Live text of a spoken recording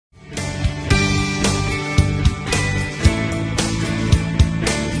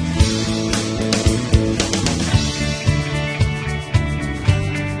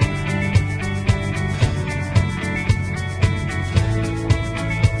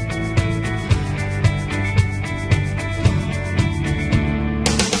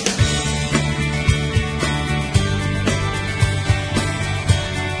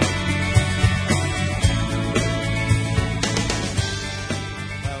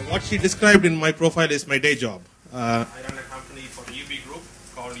What she described in my profile is my day job. I run a company for the UB Group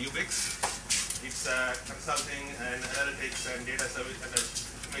called UBIX. It's a consulting and analytics and data service and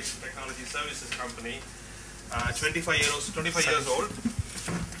information technology services company. 25 years old.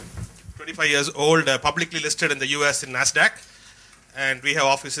 25 years old, publicly listed in the US in NASDAQ. And we have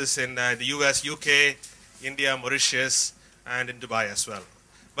offices in the US, UK, India, Mauritius, and in Dubai as well.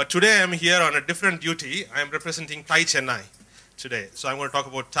 But today I'm here on a different duty. I'm representing TiE Chennai today. So I'm going to talk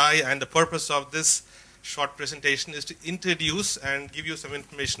about TiE, and the purpose of this short presentation is to introduce and give you some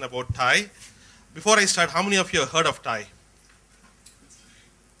information about TiE. Before I start, how many of you have heard of TiE?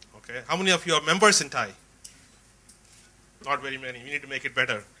 Okay. How many of you are members in TiE? Not very many. We need to make it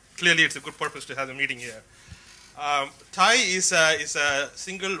better. Clearly, it's a good purpose to have the meeting here. TiE is a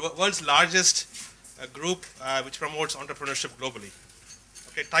world's largest group which promotes entrepreneurship globally.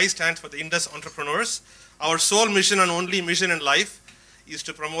 Okay, TiE stands for the Indus Entrepreneurs. Our sole mission and only mission in life is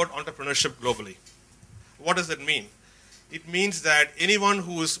to promote entrepreneurship globally. What does that mean? It means that anyone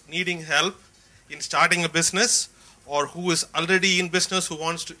who is needing help in starting a business or who is already in business who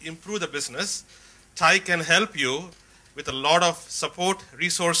wants to improve the business, TiE can help you with a lot of support,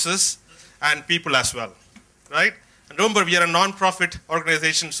 resources, and people as well, right? And remember, we are a non-profit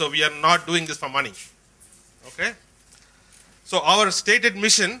organization, so we are not doing this for money, okay? So our stated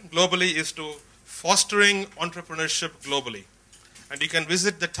mission globally is to fostering entrepreneurship globally. And you can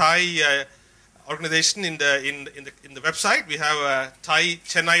visit the TiE organization in the website. We have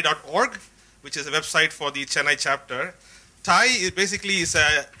tiechennai.org, which is a website for the Chennai chapter. TiE is basically a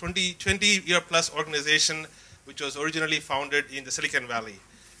 20-year-plus organization which was originally founded in the Silicon Valley.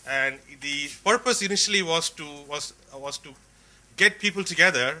 And the purpose initially was to get people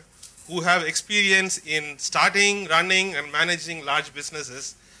together who have experience in starting, running, and managing large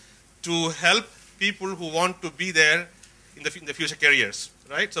businesses to help people who want to be there in the future careers,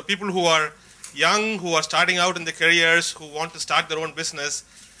 right? So people who are young, who are starting out in the careers, who want to start their own business,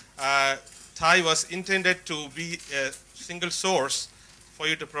 TiE was intended to be a single source for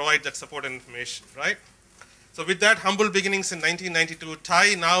you to provide that support and information, right? So with that humble beginnings in 1992,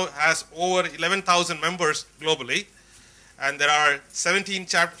 TiE now has over 11,000 members globally, and there are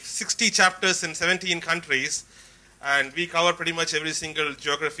 60 chapters in 17 countries, and we cover pretty much every single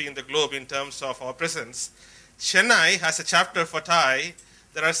geography in the globe in terms of our presence. Chennai has a chapter for TiE.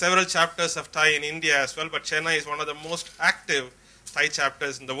 There are several chapters of TiE in India as well, but Chennai is one of the most active TiE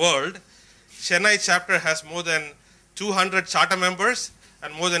chapters in the world. Chennai chapter has more than 200 charter members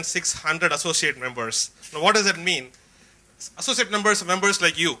and more than 600 associate members. Now, what does that mean? Associate members are members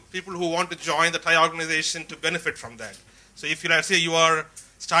like you, people who want to join the TiE organization to benefit from that. So if let's say you are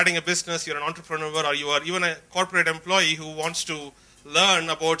starting a business, you're an entrepreneur, or you are even a corporate employee who wants to learn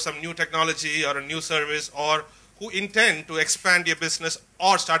about some new technology or a new service, or who intend to expand your business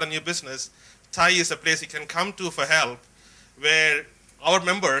or start a new business, TiE is a place you can come to for help, where our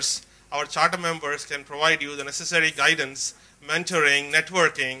members, our charter members, can provide you the necessary guidance, mentoring,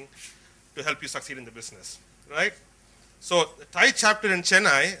 networking to help you succeed in the business, right? So the TiE chapter in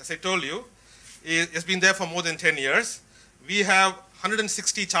Chennai, as I told you, has been there for more than 10 years. We have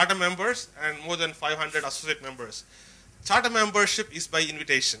 160 charter members and more than 500 associate members. Charter membership is by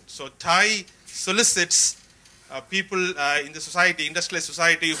invitation. So TiE solicits people in the society, industrialized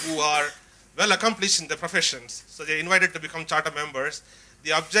society, who are well accomplished in their professions. So they're invited to become charter members.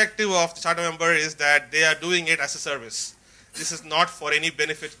 The objective of the charter member is that they are doing it as a service. This is not for any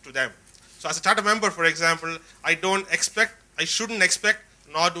benefit to them. So as a charter member, for example, I shouldn't expect,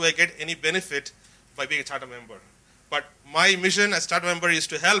 nor do I get any benefit by being a charter member. But my mission as charter member is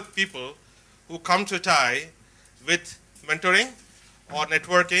to help people who come to TiE with mentoring or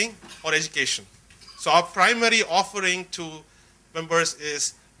networking or education. So our primary offering to members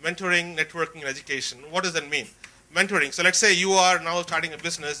is mentoring, networking, and education. What does that mean? Mentoring. So let's say you are now starting a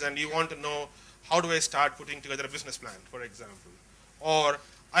business and you want to know, how do I start putting together a business plan, for example? Or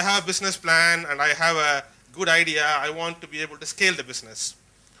I have a business plan and I have a good idea, I want to be able to scale the business.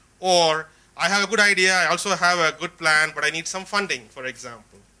 Or I have a good idea, I also have a good plan, but I need some funding, for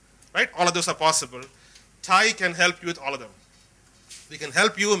example. Right? All of those are possible. TiE can help you with all of them. We can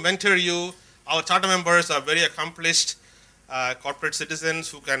help you, mentor you. Our charter members are very accomplished corporate citizens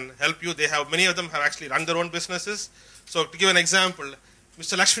who can help you. Many of them have actually run their own businesses. So to give an example,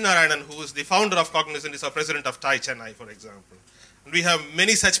 Mr. Lakshminarayanan, who is the founder of Cognizant, is our president of TiE Chennai, for example. And we have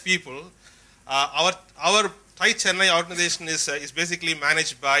many such people. Our TiE Chennai organization is basically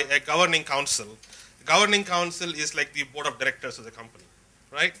managed by a governing council. The governing council is like the board of directors of the company,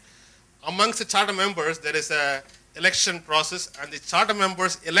 right? Amongst the charter members, there is an election process, and the charter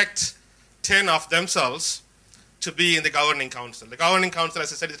members elect 10 of themselves to be in the governing council. The governing council,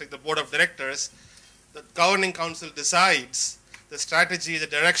 as I said, is like the board of directors. The governing council decides the strategy, the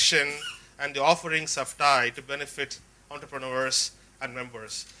direction, and the offerings of TIE to benefit entrepreneurs and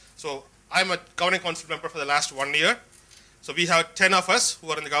members. So I'm a governing council member for the last 1 year. So we have 10 of us who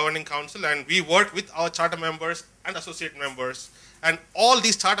are in the governing council, and we work with our charter members and associate members. And all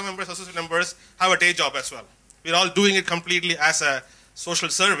these charter members, associate members, have a day job as well. We're all doing it completely as a social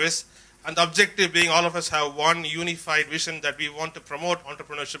service, and the objective being all of us have one unified vision that we want to promote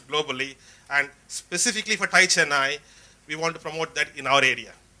entrepreneurship globally, and specifically for TIE Chennai, we want to promote that in our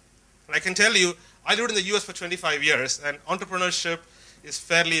area. And I can tell you, I lived in the US for 25 years, and entrepreneurship is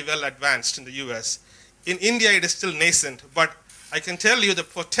fairly well advanced in the US. In India, it is still nascent, but I can tell you the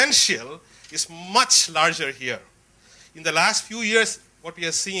potential is much larger here. In the last few years, what we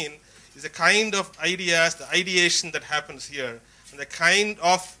have seen is the kind of ideas, the ideation that happens here, and the kind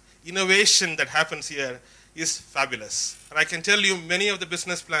of innovation that happens here is fabulous. And I can tell you many of the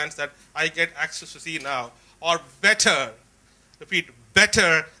business plans that I get access to see now are better, repeat,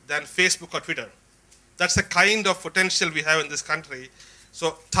 better than Facebook or Twitter. That's the kind of potential we have in this country.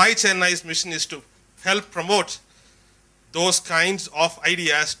 So TIE Chennai's mission is to help promote those kinds of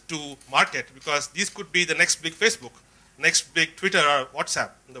ideas to market, because these could be the next big Facebook, next big Twitter or WhatsApp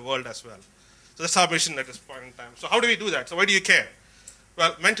in the world as well. So that's our mission at this point in time. So how do we do that? So why do you care?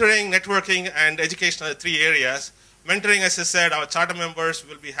 Well, mentoring, networking, and education are the three areas. Mentoring, as I said, our charter members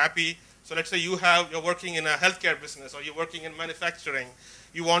will be happy. So let's say you're working in a healthcare business, or you're working in manufacturing.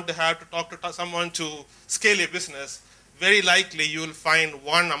 You want to have to talk to someone to scale your business. Very likely you will find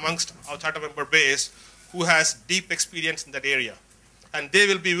one amongst our charter member base who has deep experience in that area. And they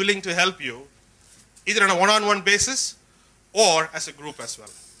will be willing to help you either on a one-on-one basis or as a group as well.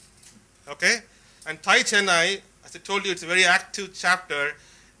 Okay? And TIE Chennai, as I told you, it's a very active chapter.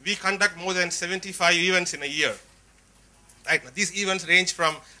 We conduct more than 75 events in a year. Right? Now, these events range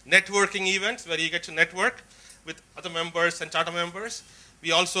from networking events, where you get to network with other members and charter members.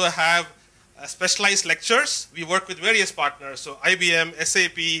 We also have specialized lectures. We work with various partners, so IBM,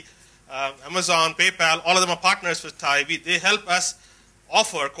 SAP, Amazon, PayPal, all of them are partners with TIE. They help us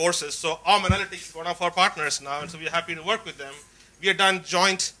offer courses. So Arm Analytics is one of our partners now, and so we're happy to work with them. We have done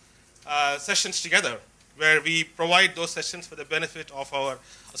joint sessions together, where we provide those sessions for the benefit of our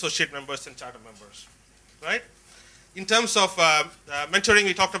associate members and charter members, right? In terms of mentoring,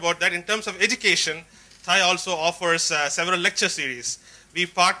 we talked about that. In terms of education, TIE also offers several lecture series. We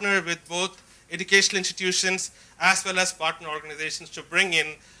partner with both educational institutions as well as partner organizations to bring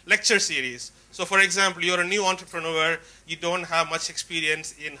in lecture series. So for example, you're a new entrepreneur, you don't have much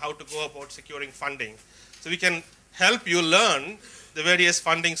experience in how to go about securing funding. So we can help you learn the various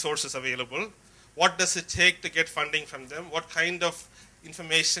funding sources available. What does it take to get funding from them? What kind of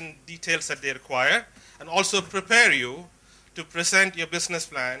information, details that they require, and also prepare you to present your business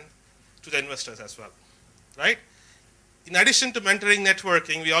plan to the investors as well, right? In addition to mentoring,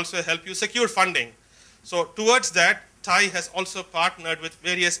 networking, we also help you secure funding. So towards that, TIE has also partnered with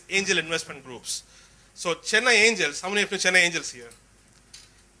various angel investment groups. So Chennai Angels, how many of you Chennai Angels here?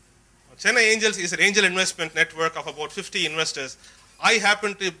 Chennai Angels is an angel investment network of about 50 investors. I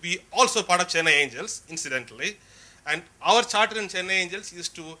happen to be also part of Chennai Angels, incidentally. And our charter in Chennai Angels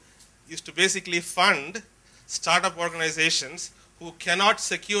used to basically fund startup organizations who cannot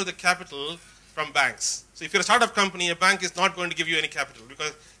secure the capital from banks. So if you're a startup company, a bank is not going to give you any capital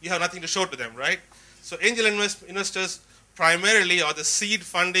because you have nothing to show to them, right? So angel investors primarily are the seed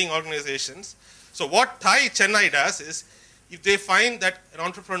funding organizations. So what TIE Chennai does is, if they find that an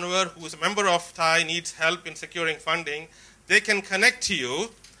entrepreneur who is a member of TIE needs help in securing funding, they can connect to you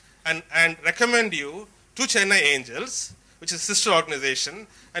and recommend you to Chennai Angels, which is a sister organization.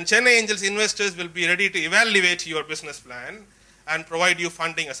 And Chennai Angels investors will be ready to evaluate your business plan and provide you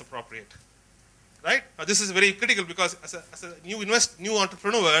funding as appropriate. Right? Now this is very critical because as a new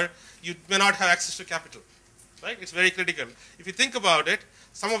entrepreneur, you may not have access to capital. Right? It's very critical. If you think about it,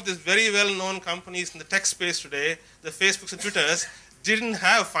 some of these very well-known companies in the tech space today, the Facebooks and Twitters, didn't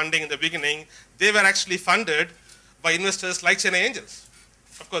have funding in the beginning. They were actually funded by investors like Chennai Angels.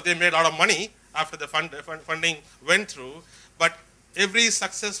 Of course, they made a lot of money after the funding went through, but every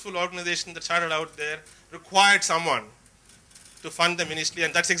successful organization that started out there required someone to fund them initially,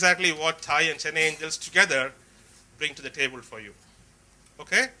 and that's exactly what TIE and Chennai Angels together bring to the table for you.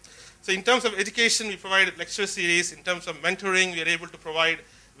 Okay? So in terms of education, we provide lecture series. In terms of mentoring, we are able to provide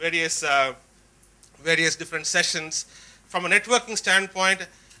various different sessions. From a networking standpoint,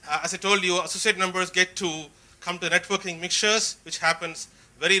 as I told you, associate members get to come to networking mixtures, which happens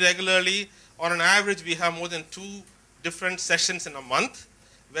very regularly. On an average, we have more than 2 different sessions in a month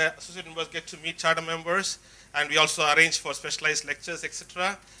where associate members get to meet charter members. and we also arrange for specialized lectures,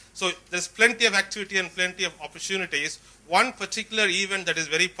 etc. So there's plenty of activity and plenty of opportunities. One particular event that is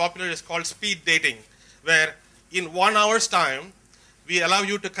very popular is called speed dating, where in 1 hour's time, we allow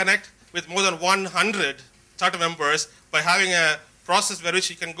you to connect with more than 100 charter members by having a process where which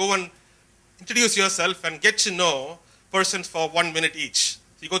you can go and introduce yourself and get to know persons for 1 minute each.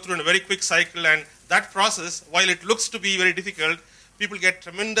 So you go through in a very quick cycle, and that process, while it looks to be very difficult, people get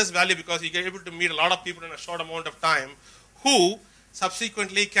tremendous value because you get able to meet a lot of people in a short amount of time who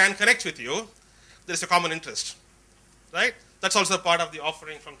subsequently can connect with you. There is a common interest, right? That's also part of the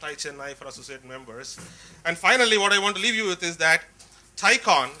offering from TiE Chennai for associate members. And finally, what I want to leave you with is that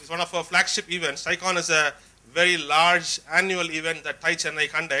TiECon is one of our flagship events. TiECon is a very large annual event that TiE Chennai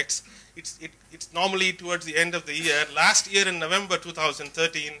conducts. It's normally towards the end of the year. Last year in November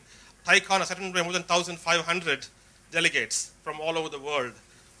 2013, TiECon attended by more than 1,500 delegates from all over the world.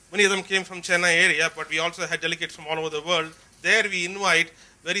 Many of them came from Chennai area, but we also had delegates from all over the world. There we invite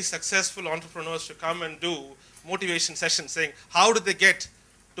very successful entrepreneurs to come and do motivation sessions saying how did they get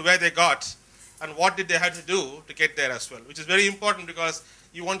to where they got and what did they have to do to get there as well, which is very important because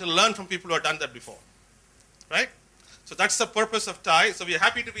you want to learn from people who have done that before, right? So that's the purpose of TiE. So we are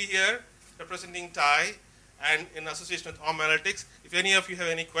happy to be here representing TiE and in association with Om Analytics. If any of you have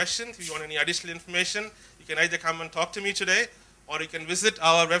any questions, if you want any additional information, you can either come and talk to me today or you can visit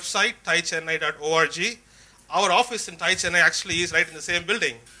our website, tiechennai.org. Our office in TiE Chennai actually is right in the same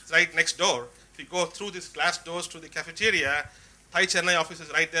building. It's right next door. If you go through these glass doors to the cafeteria, TiE Chennai office is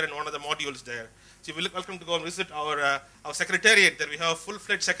right there in one of the modules there. So you're welcome to go and visit our secretariat there. We have a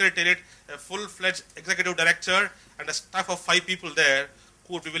full-fledged secretariat, a full-fledged executive director, and a staff of 5 people there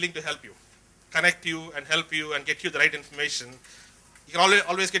who would be willing to help you, connect you and help you and get you the right information. You can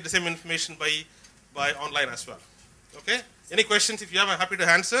always get the same information by online as well. Okay? Any questions if you have, I'm happy to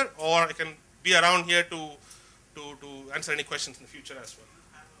answer, or I can be around here to answer any questions in the future as well.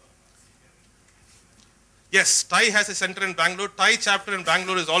 Yes, TiE has a center in Bangalore. TiE chapter in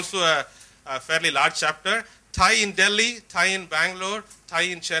Bangalore is also a fairly large chapter. TiE in Delhi, TiE in Bangalore,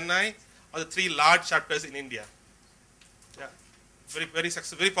 TiE in Chennai are the 3 large chapters in India. Yeah, very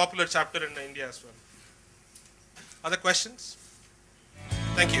successful, very popular chapter in India as well. Other questions?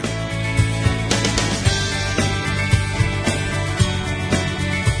 Thank you.